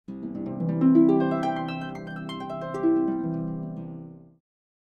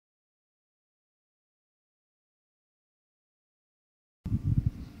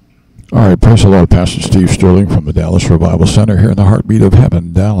right, praise the Lord. Pastor Steve Sterling from the Dallas Revival Center here in the heartbeat of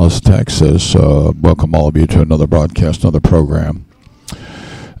heaven, Dallas, Texas. Welcome all of you to another broadcast, another program.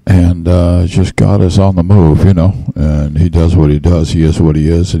 And just God is on the move, and He does what He does. He is what He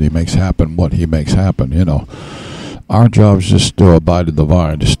is, and He makes happen what He makes happen, Our job is just to abide in the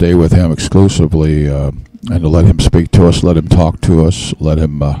vine, to stay with Him exclusively, and to let Him speak to us, let Him talk to us, let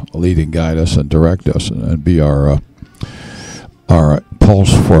Him lead and guide us and direct us, and be our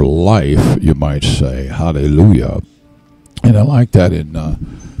pulse for life, you might say. Hallelujah. And I like that and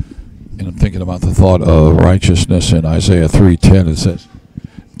I'm thinking about the thought of righteousness in Isaiah 3:10. It says,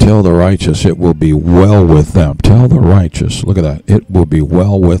 tell the righteous it will be well with them. Tell the righteous, look at that, it will be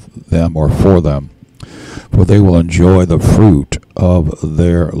well with them or for them, for they will enjoy the fruit of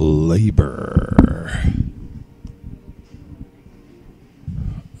their labor.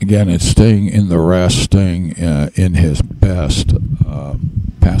 Again, it's staying in the rest, staying in His best,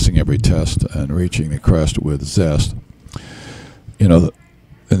 passing every test and reaching the crest with zest. The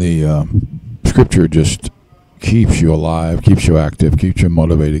Scripture just keeps you alive, keeps you active, keeps you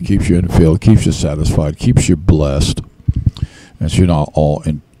motivated, keeps you in the field, keeps you satisfied, keeps you blessed. And so you're not all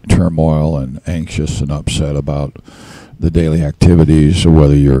in turmoil and anxious and upset about the daily activities, or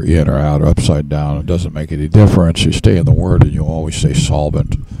whether you're in or out or upside down. It doesn't make any difference. You stay in the Word and you always stay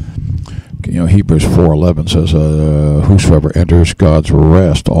solvent. Hebrews 4:11 says, whosoever enters God's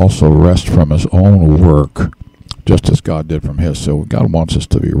rest also rest from his own work, just as God did from His. So God wants us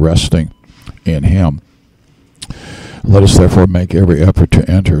to be resting in Him. Let us therefore make every effort to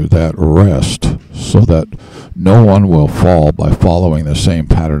enter that rest, so that no one will fall by following the same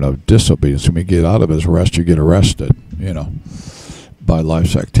pattern of disobedience. When you get out of His rest, you get arrested, by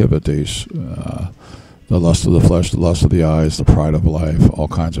life's activities. The lust of the flesh, the lust of the eyes, the pride of life, all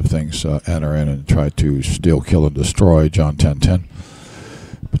kinds of things enter in and try to steal, kill, and destroy, John 10:10.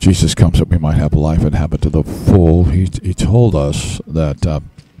 But Jesus comes that we might have life and have it to the full. He told us that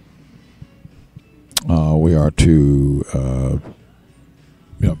we are to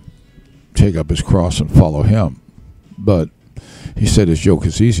take up His cross and follow Him. But He said His yoke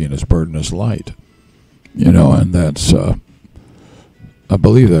is easy and His burden is light. And that's, I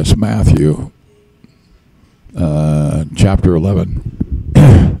believe that's Matthew chapter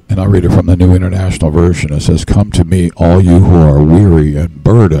 11. And I'll read it from the New International Version. It says, come to me, all you who are weary and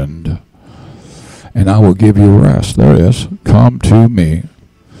burdened, and I will give you rest. There it is. Come to me,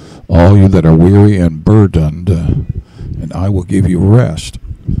 all you that are weary and burdened, and I will give you rest.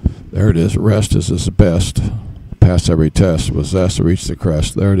 There it is. Rest is His best. Pass every test. Possess to reach the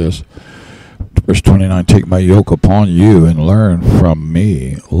crest. There it is. Verse 29, take my yoke upon you and learn from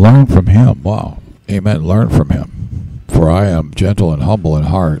me. Learn from Him. Wow. Amen. Learn from Him. For I am gentle and humble in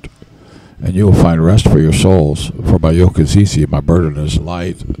heart, and you will find rest for your souls. For my yoke is easy and my burden is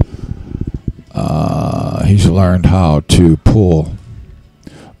light. He's learned how to pull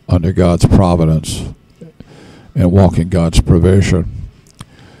under God's providence and walk in God's provision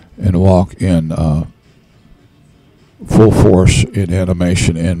and walk in full force in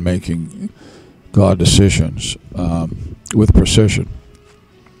animation and making God decisions with precision.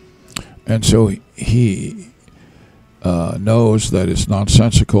 And so he knows that it's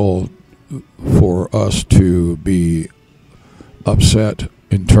nonsensical for us to be upset,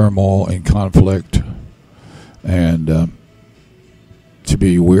 in turmoil, in conflict, and to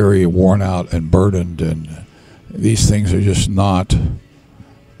be weary, worn out, and burdened. And these things are just not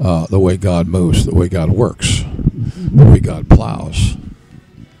the way God moves, the way God works, the way God plows.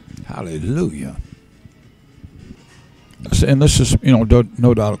 Hallelujah. And this is, no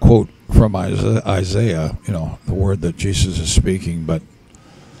doubt a quote from Isaiah, the word that Jesus is speaking. But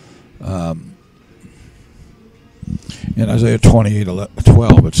in Isaiah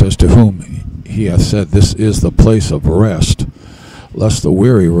 28:12, it says, to whom He hath said, this is the place of rest, let the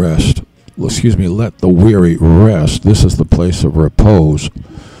weary rest. Let the weary rest. This is the place of repose.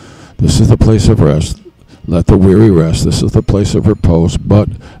 This is the place of rest. Let the weary rest. This is the place of repose. But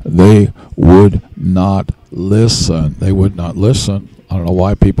they would not listen. They would not listen. I don't know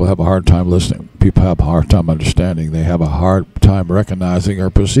why people have a hard time listening. People have a hard time understanding. They have a hard time recognizing or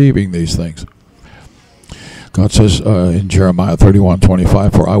perceiving these things. God says in Jeremiah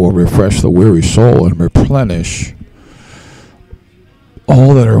 31:25, for I will refresh the weary soul and replenish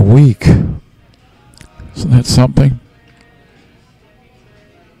all that are weak. Isn't that something?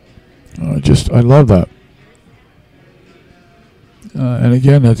 I love that. And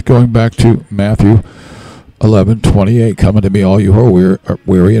again, that's going back to Matthew 11:28. Come unto me, all you who are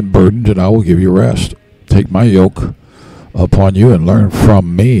weary and burdened, and I will give you rest. Take my yoke upon you and learn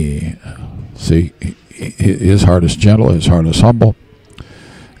from me. See, his heart is gentle, his heart is humble.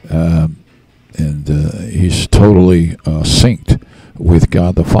 And he's totally synced with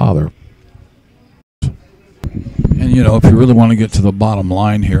God the Father. And, you know, if you really want to get to the bottom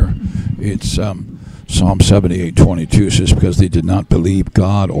line here, it's Psalm 78:22 says, because they did not believe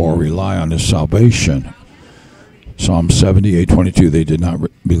God or rely on his salvation. Psalm 78:22, they did not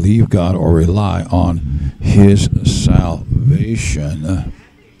believe God or rely on his salvation.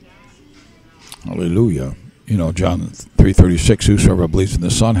 Hallelujah. You know, John 3:36, whosoever believes in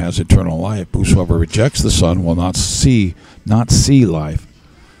the Son has eternal life. Whosoever rejects the Son will not see life.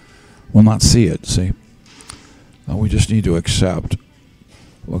 Will not see it, see? We just need to accept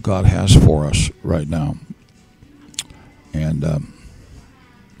what God has for us right now. And,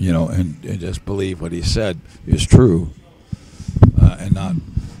 you know, and just believe what he said is true, and not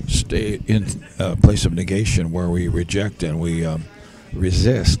stay in a place of negation where we reject and we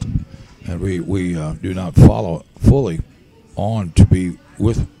resist, and we do not follow fully on to be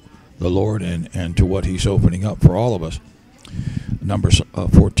with the Lord and to what he's opening up for all of us. Numbers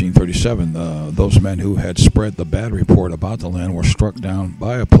 14:37, those men who had spread the bad report about the land were struck down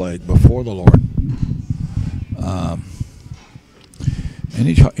by a plague before the Lord. And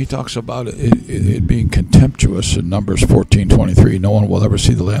he talks about it being contemptuous in Numbers 14:23. No one will ever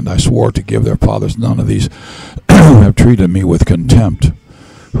see the land I swore to give their fathers. None of these who have treated me with contempt,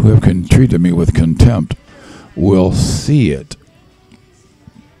 will see it.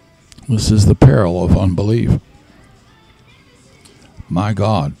 This is the peril of unbelief. My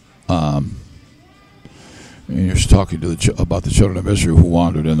God. And you're talking about the children of Israel who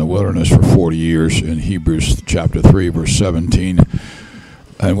wandered in the wilderness for 40 years in Hebrews chapter 3, verse 17.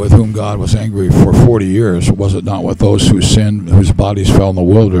 And with whom God was angry for 40 years, was it not with those who sinned, whose bodies fell in the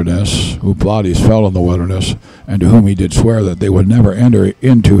wilderness, and to whom he did swear that they would never enter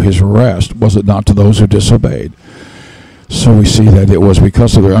into his rest? Was it not to those who disobeyed? So we see that it was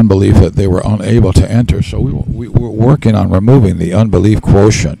because of their unbelief that they were unable to enter. So we were working on removing the unbelief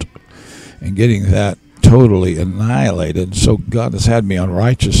quotient and getting that totally annihilated. So God has had me on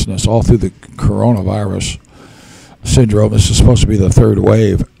righteousness all through the coronavirus syndrome. This is supposed to be the third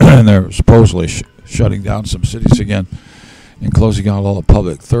wave, and they're supposedly shutting down some cities again and closing out all the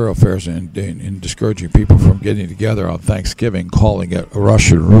public thoroughfares and discouraging people from getting together on Thanksgiving, calling it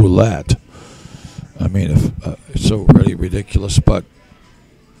Russian roulette. I mean, it's so really ridiculous, but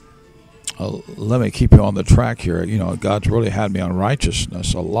let me keep you on the track here. You know, God's really had me on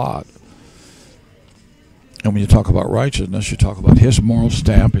righteousness a lot. And when you talk about righteousness, you talk about his moral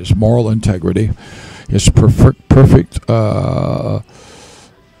stamp, his moral integrity, his perfect our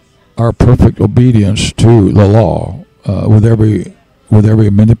perfect obedience to the law, with every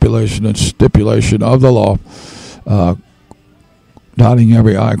manipulation and stipulation of the law, dotting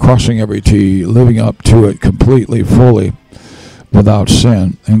every I, crossing every T, living up to it completely, fully, without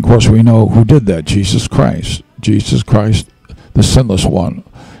sin. And of course we know who did that, Jesus Christ. Jesus Christ, the sinless one,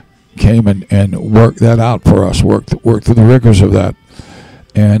 came and worked that out for us, worked through the rigors of that.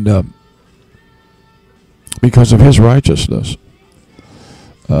 And because of his righteousness,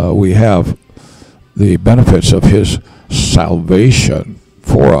 we have the benefits of his salvation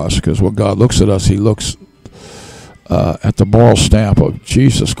for us. Because when God looks at us, he looks at the moral stamp of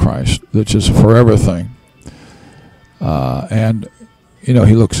Jesus Christ, which is a forever thing. And, you know,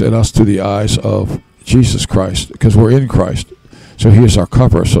 he looks at us through the eyes of Jesus Christ, because we're in Christ. So he is our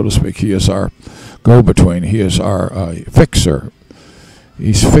cover, so to speak. He is our go-between. He is our fixer.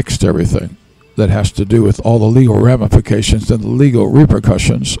 He's fixed everything that has to do with all the legal ramifications and the legal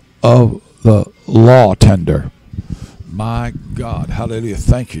repercussions of the law tender. My God, hallelujah,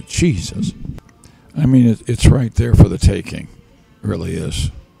 thank you, Jesus. I mean, it's right there for the taking. It really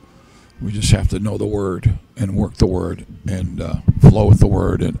is. We just have to know the Word and work the Word and flow with the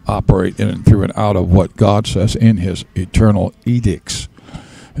Word and operate in and through and out of what God says in his eternal edicts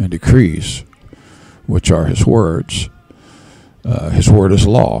and decrees, which are his words. His word is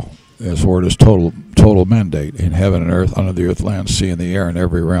law. His word is total mandate in heaven and earth, under the earth, land, sea, and the air, in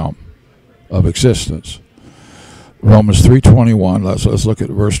every realm of existence. Romans 3:21, let's look at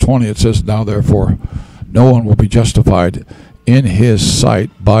verse 20. It says, now therefore no one will be justified in his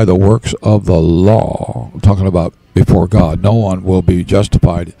sight by the works of the law. I'm talking about before God. No one will be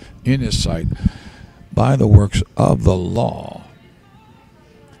justified in his sight by the works of the law.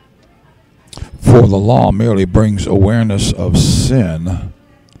 For the law merely brings awareness of sin.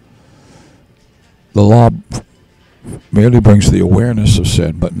 The law merely brings the awareness of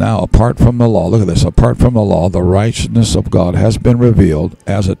sin. But now, apart from the law, look at this, apart from the law, the righteousness of God has been revealed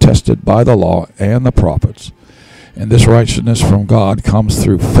as attested by the law and the prophets. And this righteousness from God comes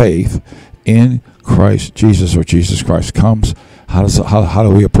through faith in Christ Jesus, or Jesus Christ comes. How do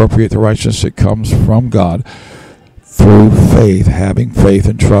we appropriate the righteousness? It comes from God through faith, having faith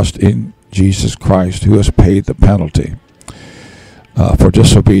and trust in Jesus Christ, who has paid the penalty for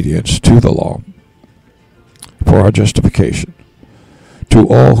disobedience to the law, for our justification. To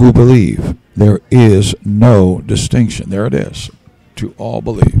all who believe, there is no distinction. There it is. To all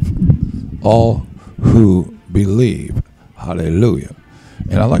believe. All who believe. Hallelujah.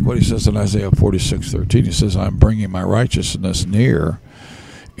 And I like what he says in Isaiah 46:13. He says, I'm bringing my righteousness near.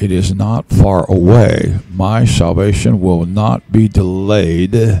 It is not far away. My salvation will not be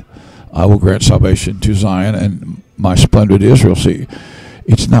delayed. I will grant salvation to Zion and my splendid Israel. See,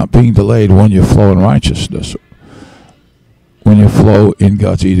 it's not being delayed when you flow in righteousness. When you flow in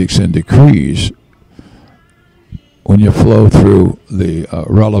God's edicts and decrees, when you flow through the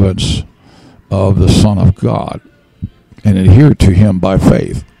relevance of the Son of God and adhere to him by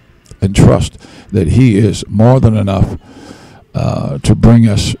faith and trust that he is more than enough to bring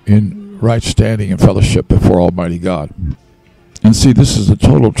us in right standing and fellowship before Almighty God. And see, this is a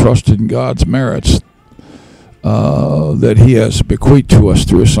total trust in God's merits that he has bequeathed to us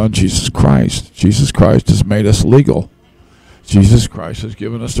through his Son, Jesus Christ. Jesus Christ has made us legal. Jesus Christ has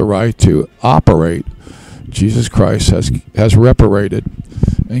given us the right to operate. Jesus Christ has reparated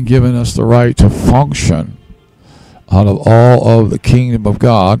and given us the right to function out of all of the kingdom of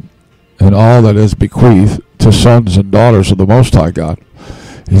God and all that is bequeathed to sons and daughters of the Most High God.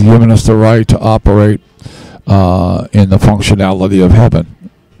 He's given us the right to operate in the functionality of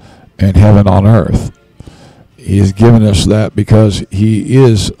heaven and heaven on earth. He has given us that because he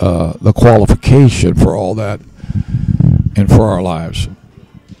is the qualification for all that and for our lives.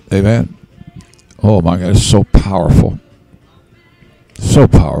 Amen. Oh my God, it's so powerful. So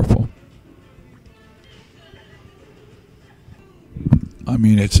powerful. I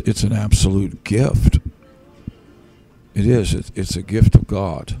mean, it's an absolute gift. It is. It's a gift of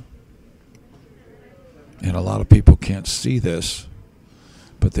God. And a lot of people can't see this,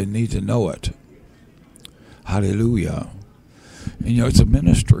 but they need to know it. Hallelujah. And it's a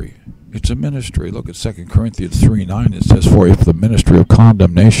ministry. It's a ministry. Look at 2 Corinthians 3:9. It says, for if the ministry of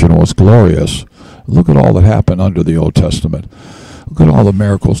condemnation was glorious, look at all that happened under the Old Testament. Look at all the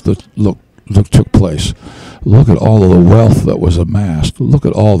miracles that took place. Look at all of the wealth that was amassed. Look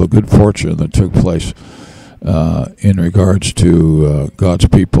at all the good fortune that took place in regards to God's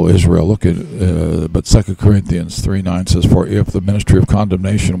people, Israel. Look at, but 2 Corinthians 3:9 says, for if the ministry of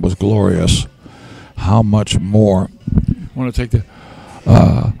condemnation was glorious, how much more? I want to take the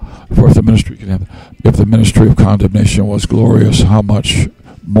for if the ministry of condemnation was glorious, how much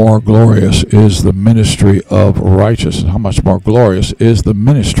more glorious is the ministry of righteousness? How much more glorious is the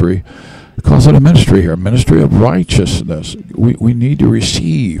ministry? It calls it a ministry here, ministry of righteousness. We need to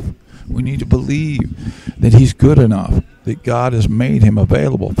receive. We need to believe that he's good enough, that God has made him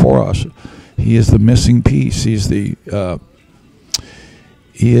available for us. He is the missing piece. He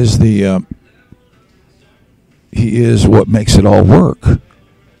is what makes it all work.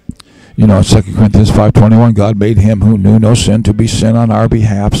 In 2 Corinthians 5:21, God made him who knew no sin to be sin on our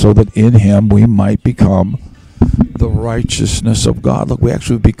behalf so that in him we might become the righteousness of God. Look, we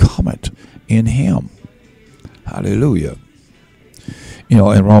actually become it in him. Hallelujah. In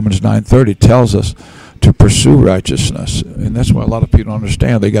Romans 9:30 tells us to pursue righteousness. And that's why a lot of people don't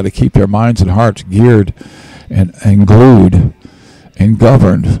understand. They got to keep their minds and hearts geared and glued and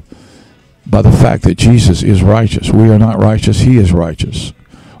governed by the fact that Jesus is righteous. We are not righteous. He is righteous.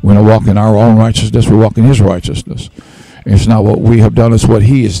 We don't walk in our own righteousness. We walk in his righteousness. It's not what we have done. It's what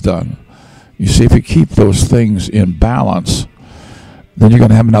he has done. You see, if you keep those things in balance, then you're going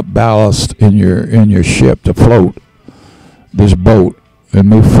to have enough ballast in your ship to float this boat and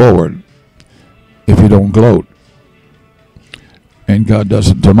move forward if you don't gloat. And God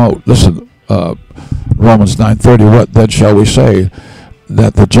doesn't demote. Listen, Romans 9:30, what then shall we say?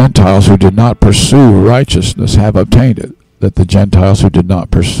 That the Gentiles who did not pursue righteousness have obtained it. That the Gentiles who did not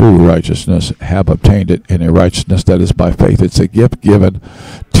pursue righteousness have obtained it in a righteousness that is by faith. It's a gift given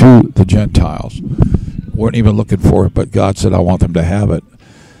to the Gentiles. Weren't even looking for it, but God said, I want them to have it.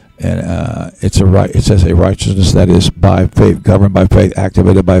 And it says a righteousness that is by faith, governed by faith,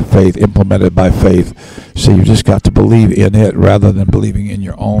 activated by faith, implemented by faith. So you just got to believe in it rather than believing in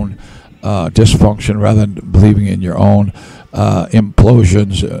your own dysfunction, rather than believing in your own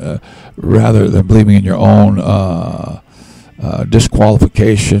implosions, rather than believing in your own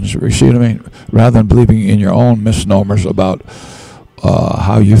disqualifications. You see what I mean? Rather than believing in your own misnomers about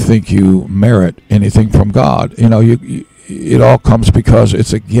how you think you merit anything from God. It all comes because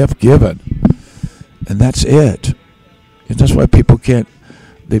it's a gift given. And that's it. And that's why people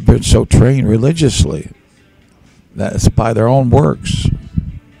they've been so trained religiously That's by their own works.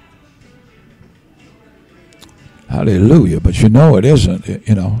 Hallelujah. But it isn't.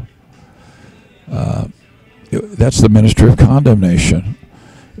 That's the ministry of condemnation,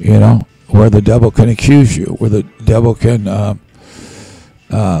 where the devil can accuse you, where the devil can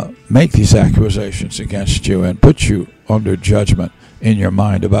make these accusations against you and put you under judgment in your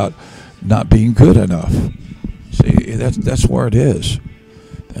mind about not being good enough. See, that's where it is.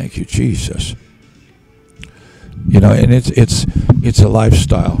 Thank you, Jesus. And it's a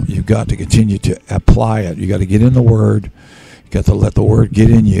lifestyle. You've got to continue to apply it. You got to get in the Word. You got to let the Word get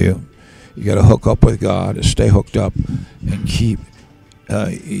in you. You got to hook up with God and stay hooked up and keep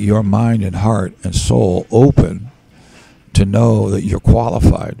your mind and heart and soul open to know that you're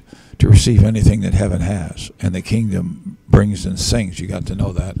qualified to receive anything that heaven has and the kingdom brings and sings. You got to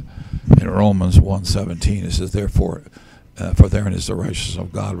know that. In Romans 1:17 it says, therefore, for therein is the righteousness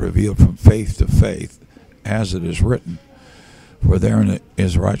of God revealed from faith to faith, as it is written. For therein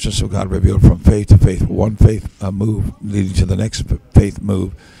is righteousness of God revealed from faith to faith. One faith move leading to the next faith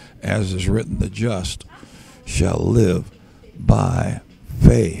move, as is written, the just shall live by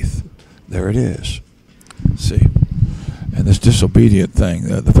faith. There it is. See? And this disobedient thing,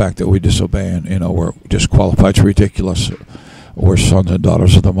 the fact that we disobey and, we're disqualified, it's ridiculous. We're sons and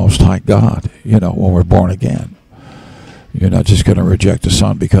daughters of the Most High God, when we're born again. You're not just going to reject a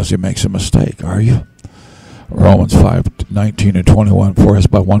son because he makes a mistake, are you? Romans 5:19 and 21, for as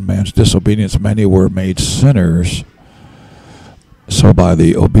by one man's disobedience many were made sinners, so by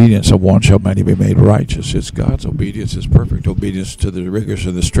the obedience of one shall many be made righteous. It's God's obedience, is perfect obedience to the rigors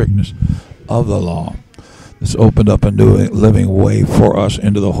and the strictness of the law. It's opened up a new living way for us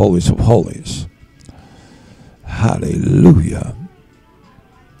into the holies of holies. Hallelujah.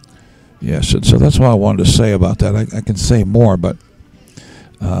 Yes, and so that's what I wanted to say about that. I can say more, but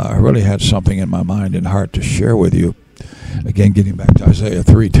I really had something in my mind and heart to share with you. Again, getting back to Isaiah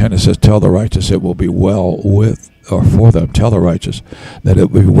 3:10, it says, tell the righteous it will be well with, or for them, tell the righteous that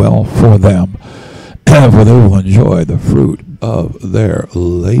it will be well for them, for they will enjoy the fruit of their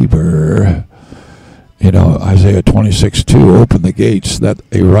labor. Isaiah 26:2, open the gates that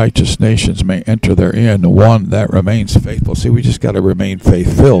a righteous nations may enter therein, one that remains faithful. See, we just got to remain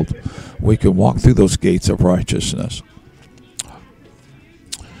faith-filled. We can walk through those gates of righteousness.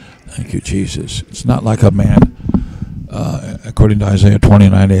 Thank you, Jesus. It's not like a man, according to Isaiah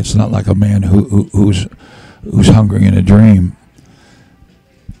 29:8, it's not like a man who's hungry in a dream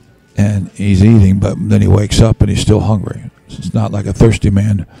and he's eating, but then he wakes up and he's still hungry. It's not like a thirsty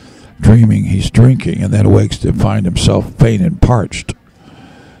man dreaming he's drinking and then awakes to find himself faint and parched.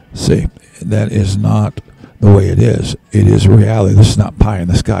 See, that is not the way it is. It is reality. This is not pie in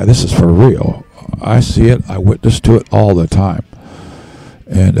the sky. This is for real. I see it. I witness to it all the time.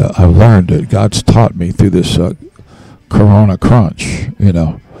 And I've learned it. God's taught me through this Corona crunch,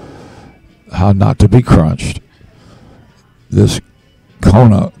 how not to be crunched. This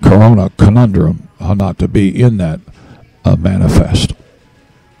Corona conundrum, how not to be in that manifest.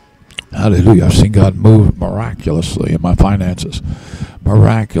 Hallelujah. I've seen God move miraculously in my finances,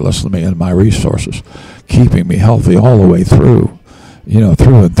 miraculously in my resources, keeping me healthy all the way through,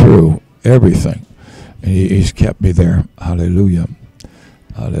 through and through everything. And he's kept me there. Hallelujah.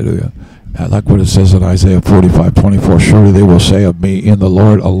 Hallelujah. I like what it says in Isaiah 45:24. Surely they will say of me, in the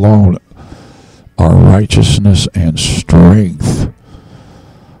Lord alone are righteousness and strength.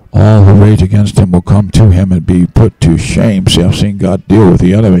 All who rage against him will come to him and be put to shame. See, I've seen God deal with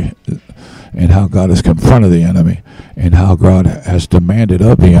the enemy and how God has confronted the enemy and how God has demanded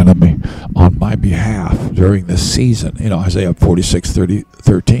of the enemy on my behalf during this season. Isaiah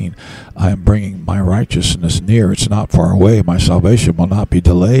 46:13, I am bringing my righteousness near. It's not far away. My salvation will not be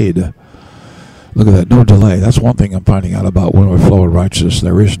delayed. Look at that, no delay. That's one thing I'm finding out about when we flow in righteousness.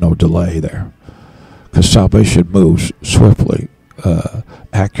 There is no delay there because salvation moves swiftly,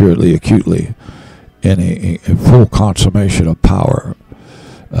 accurately, acutely, in a full consummation of power.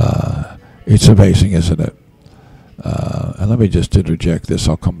 It's amazing, isn't it? And let me just interject this.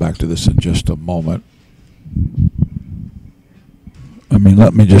 I'll come back to this in just a moment.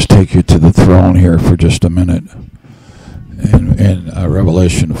 Let me just take you to the throne here for just a minute. In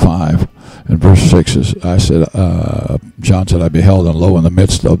Revelation 5 and verse 6, John said, I beheld, and lo, in the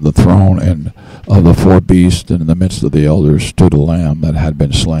midst of the throne and of the four beasts, and in the midst of the elders stood a lamb that had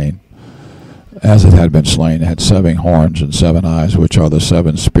been slain. As it had been slain, it had 7 horns and 7 eyes, which are the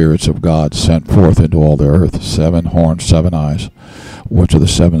 7 spirits of God sent forth into all the earth. 7 horns, 7 eyes, which are the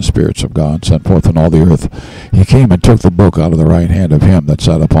 7 spirits of God sent forth in all the earth. He came and took the book out of the right hand of him that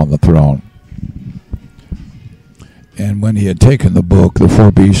sat upon the throne. And when he had taken the book, the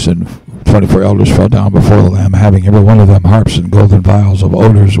 4 beasts and 24 elders fell down before the Lamb, having every one of them harps and golden vials of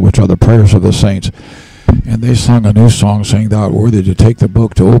odors, which are the prayers of the saints. And they sung a new song, saying, Thou art worthy to take the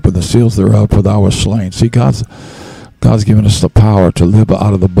book, to open the seals thereof, for thou wast slain. See, God's given us the power to live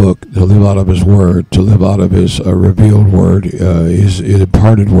out of the book, to live out of his word, to live out of his revealed word, his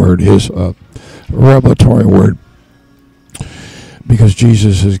imparted word, his revelatory word, because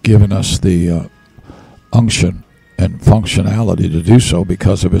Jesus has given us the unction and functionality to do so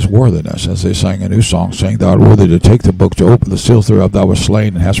because of his worthiness. As they sang a new song, saying, Thou art worthy to take the book, to open the seals thereof, thou wast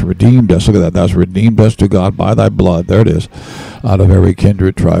slain, and hast redeemed us. Look at that. Thou hast redeemed us to God by thy blood. There it is. Out of every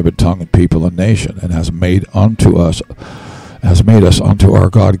kindred, tribe, and tongue, and people, and nation, and has made us unto our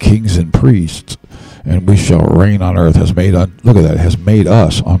God kings and priests, and we shall reign on earth. Look at that. Has made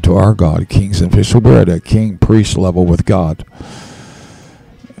us unto our God kings and priests. So we're at a king-priest level with God.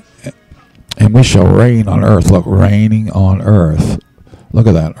 And we shall reign on earth. Look, reigning on earth. Look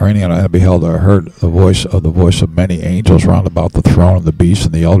at that. Reigning on earth. I beheld, I heard the voice of many angels round about the throne of the beast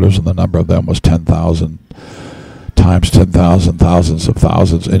and the elders, and the number of them was 10,000 times 10,000, thousands of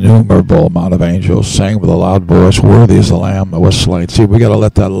thousands, innumerable amount of angels, saying with a loud voice, Worthy is the Lamb that was slain. See, we got to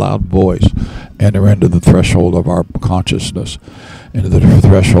let that loud voice enter into the threshold of our consciousness, into the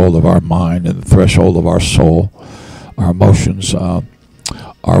threshold of our mind, and the threshold of our soul, our emotions, our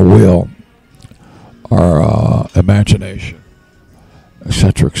will, our imagination,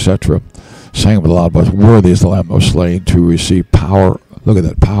 etc., saying with a loud voice, Worthy is the Lamb that was slain to receive power. Look at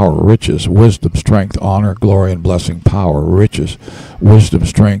that. Power, riches, wisdom, strength, honor, glory, and blessing. Power, riches, wisdom,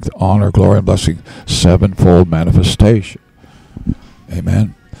 strength, honor, glory, and blessing. Sevenfold manifestation.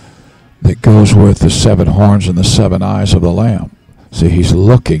 Amen. That goes with the 7 horns and the 7 eyes of the Lamb. See, he's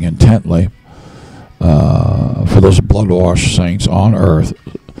looking intently for those blood-washed saints on earth,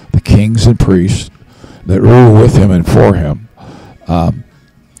 the kings and priests that rule with him and for him.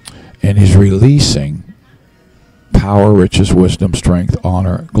 And he's releasing power, riches, wisdom, strength,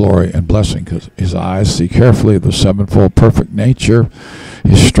 honor, glory, and blessing, because his eyes see carefully the sevenfold perfect nature,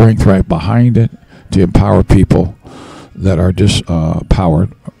 his strength right behind it, to empower people that are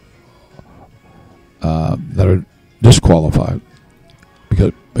dispowered, that are disqualified.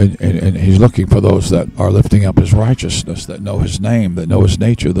 Because and he's looking for those that are lifting up his righteousness, that know his name, that know his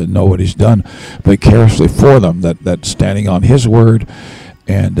nature, that know what he's done vicariously for them, that standing on his word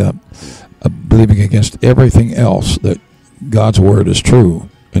and believing against everything else, that God's word is true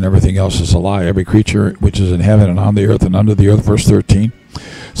and everything else is a lie. Every creature which is in heaven and on the earth and under the earth, verse 13,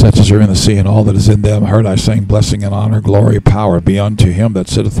 such as are in the sea and all that is in them, heard I saying, blessing and honor, glory, power be unto him that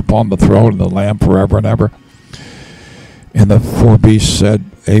sitteth upon the throne and the Lamb forever and ever. And the 4 beasts said,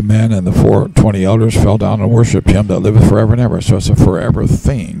 Amen, and the 24 elders fell down and worshipped him that liveth forever and ever. So it's a forever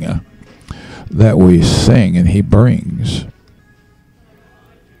thing that we sing and he brings.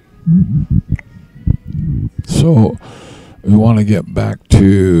 So we want to get back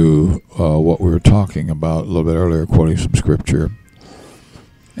to what we were talking about a little bit earlier, quoting some scripture.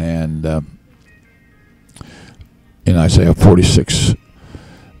 And in Isaiah 46,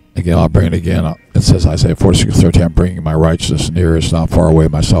 again, I'll bring it again. It says, Isaiah 46:13, I'm bringing my righteousness near. It's not far away.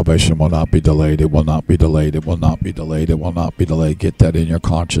 My salvation will not be delayed. It will not be delayed. It will not be delayed. It will not be delayed. Get that in your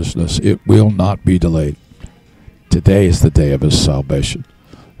consciousness. It will not be delayed. Today is the day of his salvation.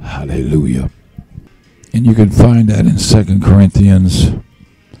 Hallelujah. And you can find that in 2 Corinthians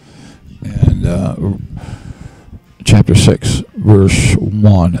and chapter 6, verse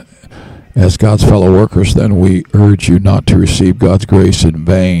 1. As God's fellow workers, then we urge you not to receive God's grace in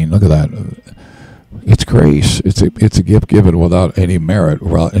vain. Look at that. It's grace. It's a gift given without any merit,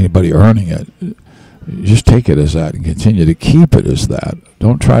 without anybody earning it. You just take it as that and continue to keep it as that.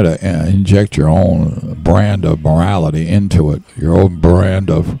 Don't try to inject your own brand of morality into it, your own brand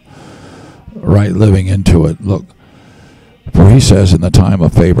of right living into it. Look, for he says, in the time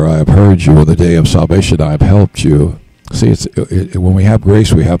of favor I have heard you, in the day of salvation I have helped you. See, when we have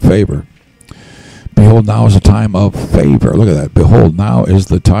grace, we have favor. Behold, now is the time of favor. Look at that. Behold, now is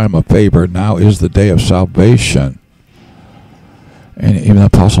the time of favor. Now is the day of salvation. And even the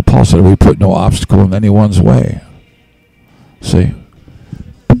Apostle Paul said, we put no obstacle in anyone's way. See?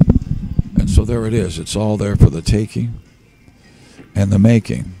 And so there it is. It's all there for the taking and the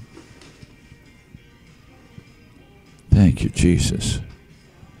making. Thank you, Jesus.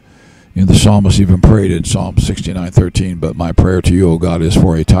 You know, the psalmist even prayed in Psalm 69:13, but my prayer to you, O God, is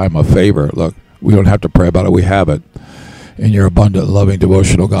for a time of favor. Look, we don't have to pray about it. We have it. In your abundant, loving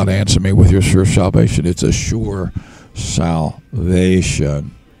devotion, O God, answer me with your sure salvation. It's a sure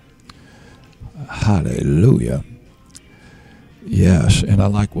salvation. Hallelujah. Yes, and I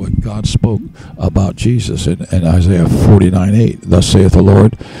like what God spoke about Jesus in Isaiah 49:8. Thus saith the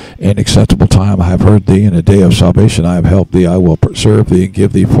Lord, in acceptable time I have heard thee, in a day of salvation I have helped thee. I will preserve thee and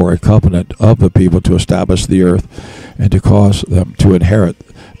give thee for a covenant of the people to establish the earth and to cause them to inherit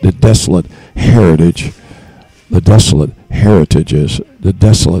the desolate heritage, the desolate heritages, the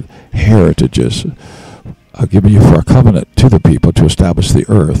desolate heritages. I've given you for a covenant to the people to establish the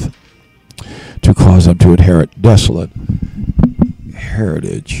earth, to cause them to inherit desolate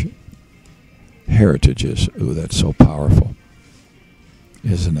heritages. Ooh, that's so powerful,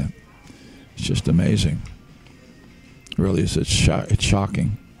 isn't it? It's just amazing. It really is. It's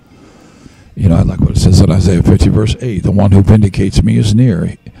shocking. You know, I like what it says in Isaiah 50, verse 8. The one who vindicates me is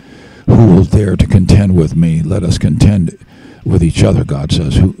near. Who will dare to contend with me? Let us contend with each other, God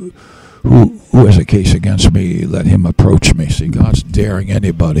says. Who has a case against me? Let him approach me. See, God's daring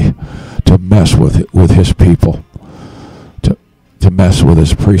anybody to mess with his people, to mess with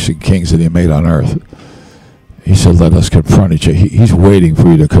his priests and kings that he made on earth. He said, let us confront each other. He's waiting for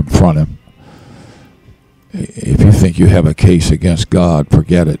you to confront him. If you think you have a case against God,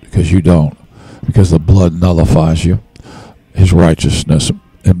 forget it, because you don't. Because the blood nullifies you. His righteousness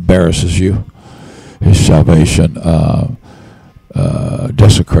embarrasses you. His salvation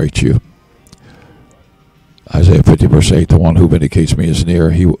desecrates you. Isaiah 50, verse 8, the one who vindicates me is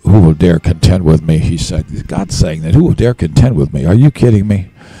near. Who will dare contend with me? He said, God's saying that. Who will dare contend with me? Are you kidding me?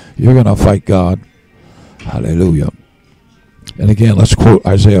 You're going to fight God? Hallelujah. And again, let's quote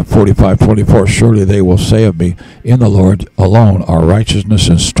Isaiah 45:24. Surely they will say of me, in the Lord alone are righteousness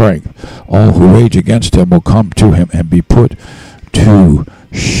and strength. All who rage against him will come to him and be put to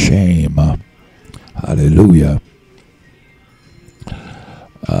shame. Hallelujah.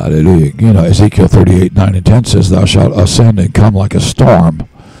 Hallelujah. You know, Ezekiel 38:9-10 says, thou shalt ascend and come like a storm.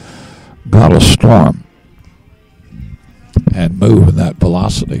 God will storm and move in that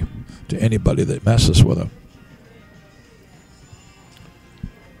velocity to anybody that messes with him.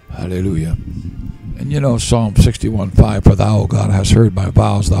 Hallelujah. And you know, Psalm 61:5, for thou, O God, hast heard my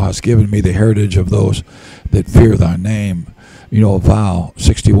vows. Thou hast given me the heritage of those that fear thy name. You know, a vow,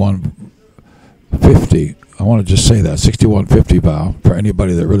 61:50. I want to just say that 61:50 vow for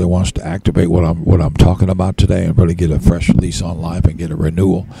anybody that really wants to activate what I'm talking about today and really get a fresh lease on life and get a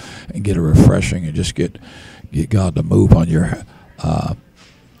renewal and get a refreshing and just get God to move on your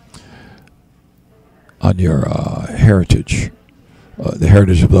heritage, the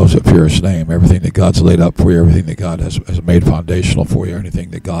heritage of those that fear his name, everything that God's laid up for you, everything that God has made foundational for you, anything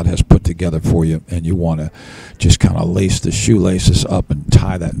that God has put together for you, and you want to just kind of lace the shoelaces up and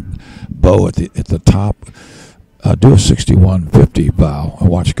tie that bow at the top. Do a 61:50 vow and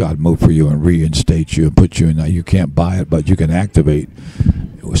watch God move for you and reinstate you and put you in that. You can't buy it, but you can activate,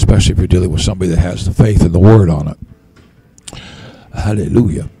 especially if you're dealing with somebody that has the faith and the word on it.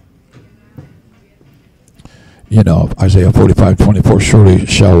 Hallelujah. You know, Isaiah 45:24, surely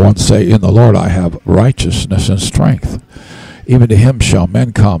shall one say, in the Lord I have righteousness and strength. Even to him shall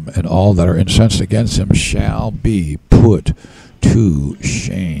men come, and all that are incensed against him shall be put to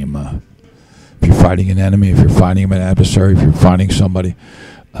shame. If you're fighting an enemy, if you're fighting an adversary, if you're fighting somebody,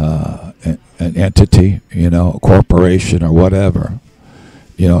 an entity, you know, a corporation or whatever,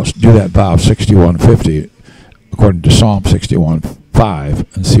 you know, do that vow 61:50 according to Psalm 61:5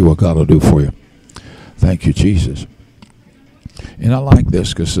 and see what God will do for you. Thank you, Jesus. And I like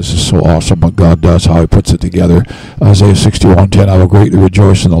this because this is so awesome what God does, how he puts it together. Isaiah 61:10, I will greatly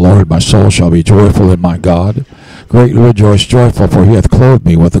rejoice in the Lord. My soul shall be joyful in my God. Greatly rejoice, joyful, for he hath clothed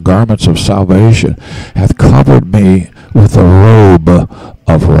me with the garments of salvation, hath covered me with the robe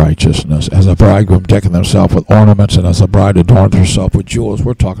of righteousness. As a bridegroom decking himself with ornaments, and as a bride adorneth herself with jewels.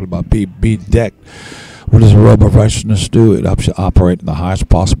 We're talking about be decked. What does the robe of righteousness do? It helps you operate in the highest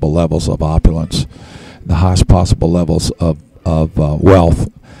possible levels of opulence, the highest possible levels of wealth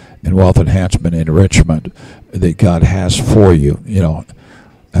and wealth enhancement and enrichment that God has for you. You know,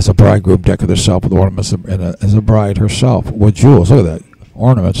 as a bridegroom decketh herself with ornaments, and as a bride herself with jewels. Look at that.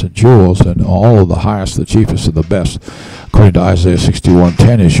 Ornaments and jewels and all of the highest, the chiefest, and the best, according to Isaiah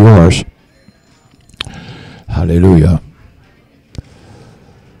 61:10, is yours. Hallelujah.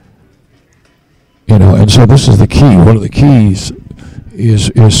 You know, and so this is the key. One of the keys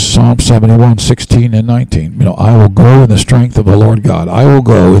is Psalm 71:16 and 19. You know, I will go in the strength of the Lord God. I will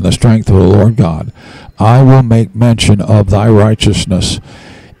go in the strength of the Lord God. I will make mention of thy righteousness,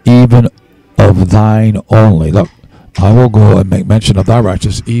 even of thine only. Look, I will go and make mention of thy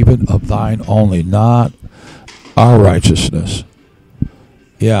righteousness, even of thine only, not our righteousness,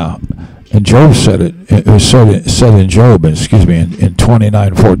 Yeah. And Job said it. It was said in Job, in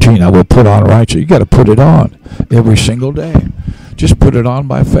 29:14, I will put on righteousness. You got to put it on every single day. Just put it on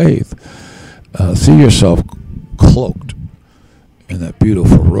by faith. See yourself cloaked in that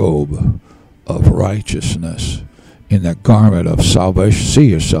beautiful robe of righteousness, in that garment of salvation. See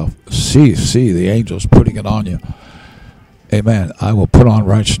yourself. See the angels putting it on you. Amen. I will put on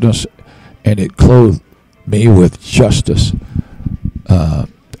righteousness, and it clothed me with justice.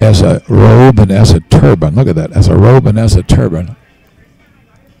 As a robe and as a turban. Look at that. As a robe and as a turban.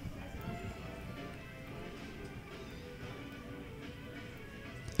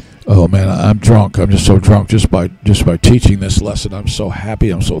 Oh man, I'm drunk. I'm just so drunk just by teaching this lesson. I'm so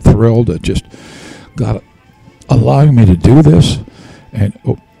happy. I'm so thrilled that just God allowing me to do this and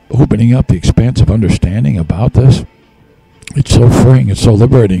opening up the expanse of understanding about this. It's so freeing, it's so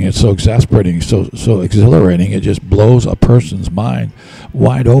liberating, it's so exasperating, so exhilarating. It just blows a person's mind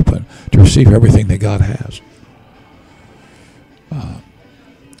wide open to receive everything that God has.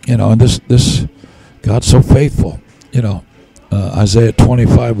 And this God's so faithful. Isaiah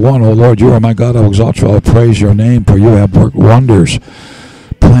 25:1, O Lord, you are my God, I will exalt you, I will praise your name, for you have worked wonders.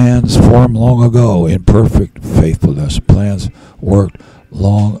 Plans formed long ago in perfect faithfulness. Plans worked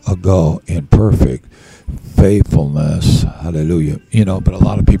long ago in perfect faithfulness. Hallelujah. But a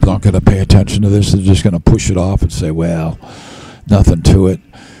lot of people aren't going to pay attention to this. They're just going to push it off and say, well, nothing to it.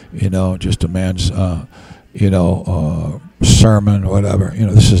 Just a man's, sermon, whatever.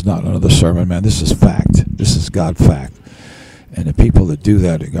 This is not another sermon, man. This is fact. This is God fact. And the people that do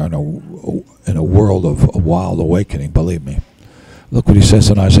that are in a world of a wild awakening, believe me. Look what he says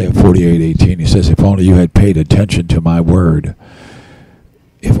in Isaiah 48:18. He says, if only you had paid attention to my word.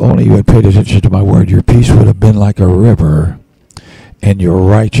 If only you had paid attention to my word, your peace would have been like a river, and your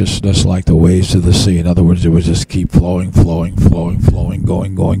righteousness like the waves of the sea. In other words, it would just keep flowing, going.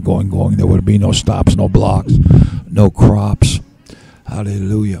 There would be no stops, no blocks, no crops.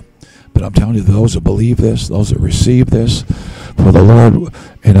 Hallelujah. But I'm telling you, those that believe this, those that receive this, for the Lord,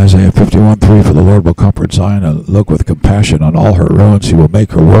 in Isaiah 51:3, for the Lord will comfort Zion and look with compassion on all her ruins. He will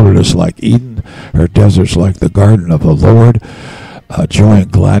make her wilderness like Eden, her deserts like the garden of the Lord. Joy and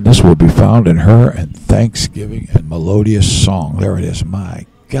gladness will be found in her, and thanksgiving and melodious song. There it is. My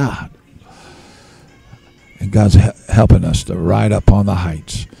God. And God's helping us to ride up on the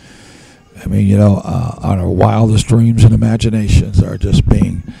heights. I mean, our wildest dreams and imaginations are just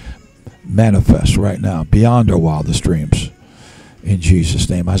being manifest right now, beyond our wildest dreams. In Jesus'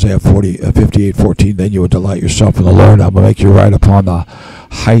 name. Isaiah 58:14, then you will delight yourself in the Lord. I will make you ride upon the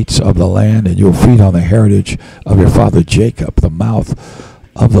heights of the land, and you will feed on the heritage of your father Jacob. The mouth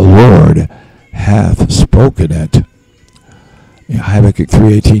of the Lord hath spoken it. Habakkuk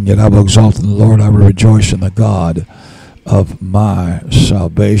 3:18, yet I will exalt in the Lord, I will rejoice in the God of my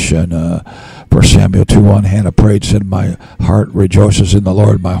salvation. 1 Samuel 2:1, Hannah prayed, said, my heart rejoices in the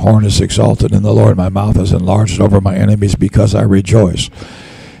Lord, my horn is exalted in the Lord, my mouth is enlarged over my enemies, because I rejoice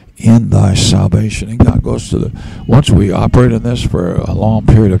in thy salvation. And God goes to once we operate in this for a long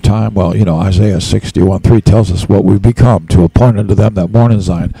period of time, Isaiah 61:3 tells us what we become, to appoint unto them that mourn in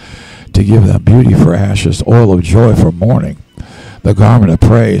Zion, to give them beauty for ashes, oil of joy for mourning, the garment of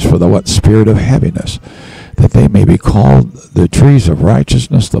praise for the spirit of heaviness, that they may be called the trees of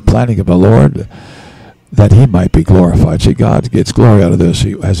righteousness, the planting of the Lord, that he might be glorified. See, God gets glory out of this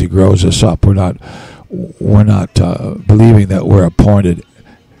as he grows us up. We're not believing that we're appointed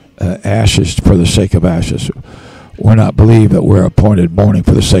ashes for the sake of ashes. We're not believing that we're appointed mourning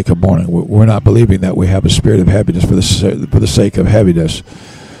for the sake of mourning. We're not believing that we have a spirit of heaviness for the sake of heaviness.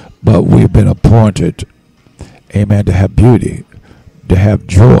 But we've been appointed, amen, to have beauty, to have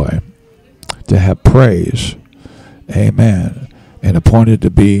joy, to have praise, amen, and appointed to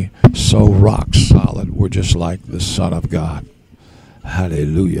be so rock solid. We're just like the Son of God.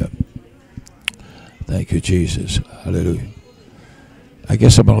 Hallelujah. Thank you, Jesus. Hallelujah. I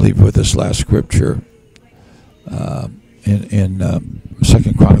guess I'm going to leave you with this last scripture in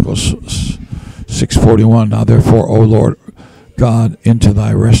 2 Chronicles 6:41. Now therefore, O Lord God, into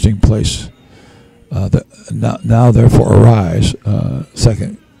thy resting place. Now therefore arise.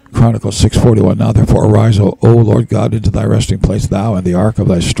 2 Chronicles 6:41. Now therefore arise, O Lord God, into thy resting place, thou and the ark of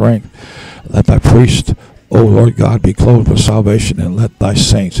thy strength. Let thy priest, O Lord God, be clothed with salvation, and let thy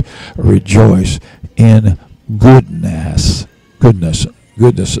saints rejoice in goodness. Goodness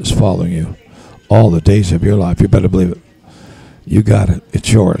is following you all the days of your life. You better believe it. You got it.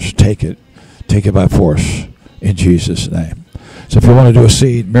 It's yours. Take it. Take it by force in Jesus' name. So if you want to do a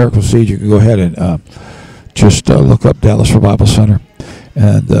seed, miracle seed, you can go ahead and just look up Dallas Revival Center,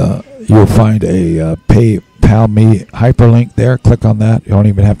 and you'll find a PayPal PayPal me hyperlink there. Click on that. You don't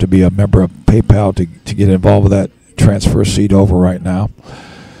even have to be a member of PayPal to get involved with that. Transfer seed over right now,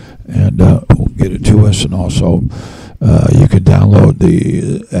 and we'll get it to us. And also, you can download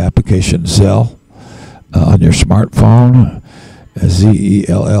the application Zelle on your smartphone,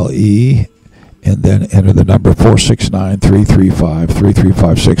 ZELLE, and then enter the number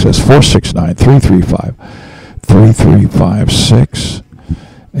 469-335-3356. That's 469-335-3356.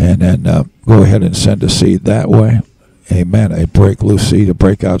 And then go ahead and send a seed that way. Amen. A break loose seed, a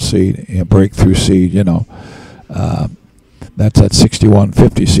breakout seed, a breakthrough seed, that's that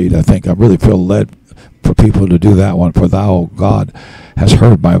 6150 seed. I think I really feel led for people to do that one. For thou, God, has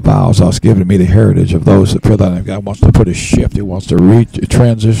heard my vows. Thou hast given me the heritage of those that feel that God wants to put a shift. He wants to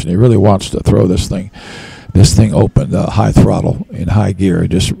transition. He really wants to throw this thing open, high throttle in high gear, and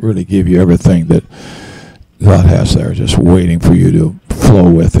just really give you everything that God has there, just waiting for you to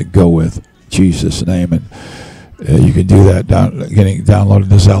flow with and go with. In Jesus' name. And you can do that downloading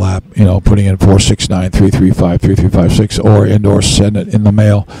the Zelle app, putting in 469-335-3356, or send it in the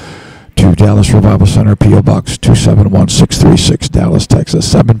mail to Dallas Revival Center, P.O. Box 271636, Dallas,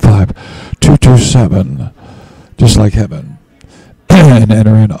 Texas 75227, just like heaven. And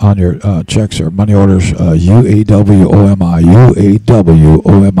enter in on your checks or money orders, UAWOMI,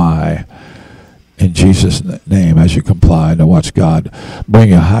 in Jesus' name, as you comply, and watch God bring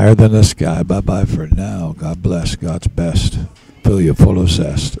you higher than the sky. Bye-bye for now. God bless. God's best. Fill you full of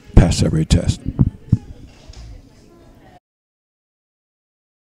zest. Pass every test.